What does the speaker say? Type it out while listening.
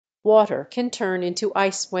Water can turn into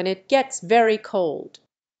ice when it gets very cold.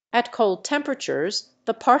 At cold temperatures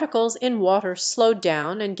the particles in water slow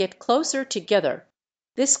down and get closer together.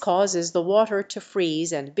 This causes the water to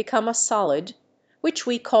freeze and become a solid, which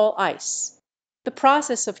we call ice. The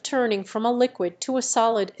process of turning from a liquid to a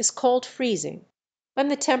solid is called freezing. When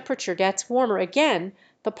the temperature gets warmer again,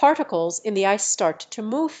 the particles in the ice start to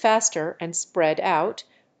move faster and spread out,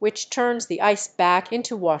 which turns the ice back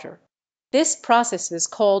into water. This process is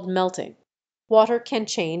called melting. Water can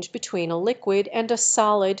change between a liquid and a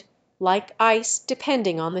solid, like ice,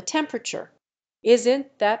 depending on the temperature.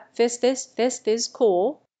 Isn't that thisthis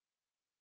cool?